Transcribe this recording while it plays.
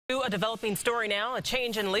A developing story now, a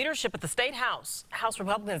change in leadership at the State House. House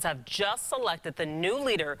Republicans have just selected the new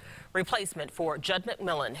leader replacement for Judd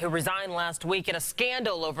McMillan, who resigned last week in a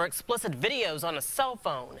scandal over explicit videos on a cell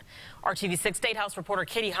phone. RTV6 State House reporter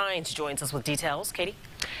Katie Hines joins us with details. Katie?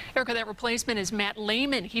 Erica, that replacement is Matt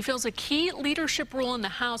Lehman. He fills a key leadership role in the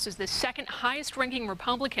House as the second highest ranking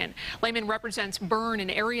Republican. Lehman represents Bern, an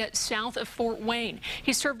area south of Fort Wayne.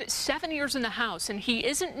 He served 7 years in the House, and he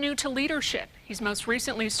isn't new to leadership. He's most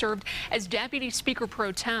recently served as Deputy Speaker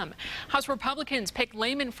Pro Tem. House Republicans picked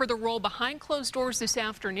Lehman for the role behind closed doors this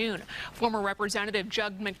afternoon. Former Representative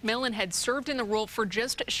Judd McMillan had served in the role for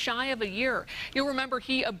just shy of a year. You'll remember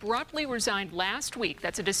he abruptly resigned last week.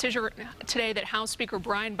 That's a decision today that House Speaker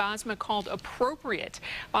Brian Bosma called appropriate.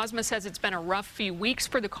 Bosma says it's been a rough few weeks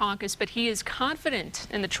for the caucus, but he is confident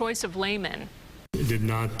in the choice of Lehman. Did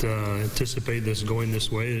not anticipate this going this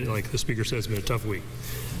way. Like the Speaker said, it's been a tough week.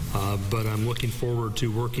 But I'm looking forward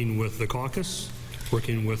to working with the caucus,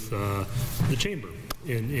 working with the chamber,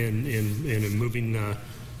 and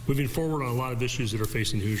moving forward on a lot of issues that are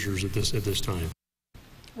facing Hoosiers at this time.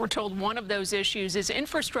 We're told one of those issues is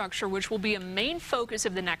infrastructure, which will be a main focus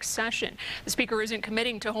of the next session. The Speaker isn't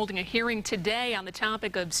committing to holding a hearing today on the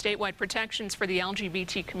topic of statewide protections for the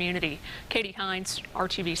LGBT community. Katie Hines,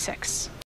 RTV6.